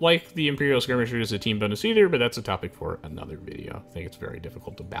 I don't like the Imperial Skirmishers as a team bonus either, but that's a topic for another video. I think it's very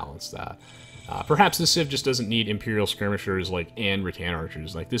difficult to balance that. Perhaps the Civ just doesn't need Imperial Skirmishers like and Rattan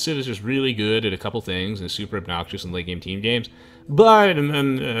Archers. Like, the Civ is just really good at a couple things and is super obnoxious in late game team games. But, and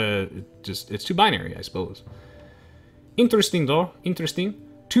then, it's too binary, I suppose. Interesting, though. Interesting.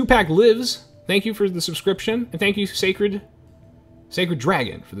 2-Pack Lives. Thank you for the subscription. And thank you, Sacred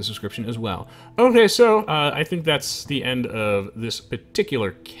Dragon, for the subscription as well. Okay, so, I think that's the end of this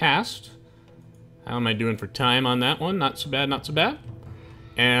particular cast. How am I doing for time on that one? Not so bad, not so bad.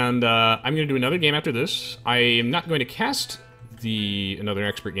 And I'm going to do another game after this. I am not going to cast another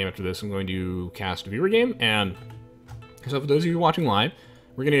expert game after this. I'm going to cast a viewer game. And so for those of you watching live,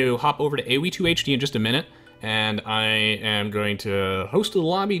 we're going to hop over to Aoe2 HD in just a minute. And I am going to host a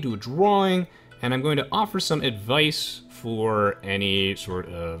lobby, do a drawing, and I'm going to offer some advice for any sort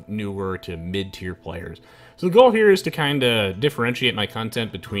of newer to mid-tier players. So the goal here is to kind of differentiate my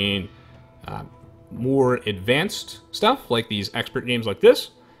content between more advanced stuff, like these expert games like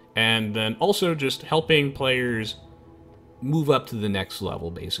this, and then also just helping players move up to the next level,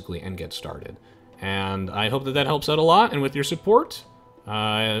 basically, and get started. And I hope that helps out a lot, and with your support,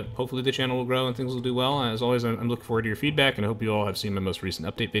 hopefully the channel will grow and things will do well. As always, I'm looking forward to your feedback, and I hope you all have seen my most recent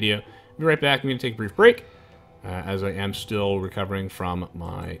update video. I'll be right back. I'm going to take a brief break, as I am still recovering from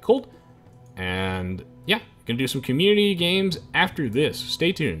my cold. And yeah, going to do some community games after this.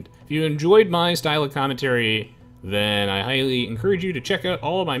 Stay tuned. If you enjoyed my style of commentary, then I highly encourage you to check out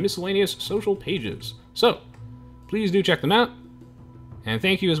all of my miscellaneous social pages. So, please do check them out. And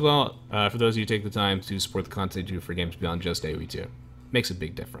thank you as well for those of you who take the time to support the content I do for games beyond just Aoe2. Makes a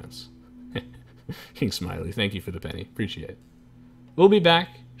big difference. King Smiley, thank you for the penny. Appreciate it. We'll be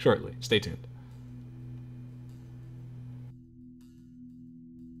back shortly. Stay tuned.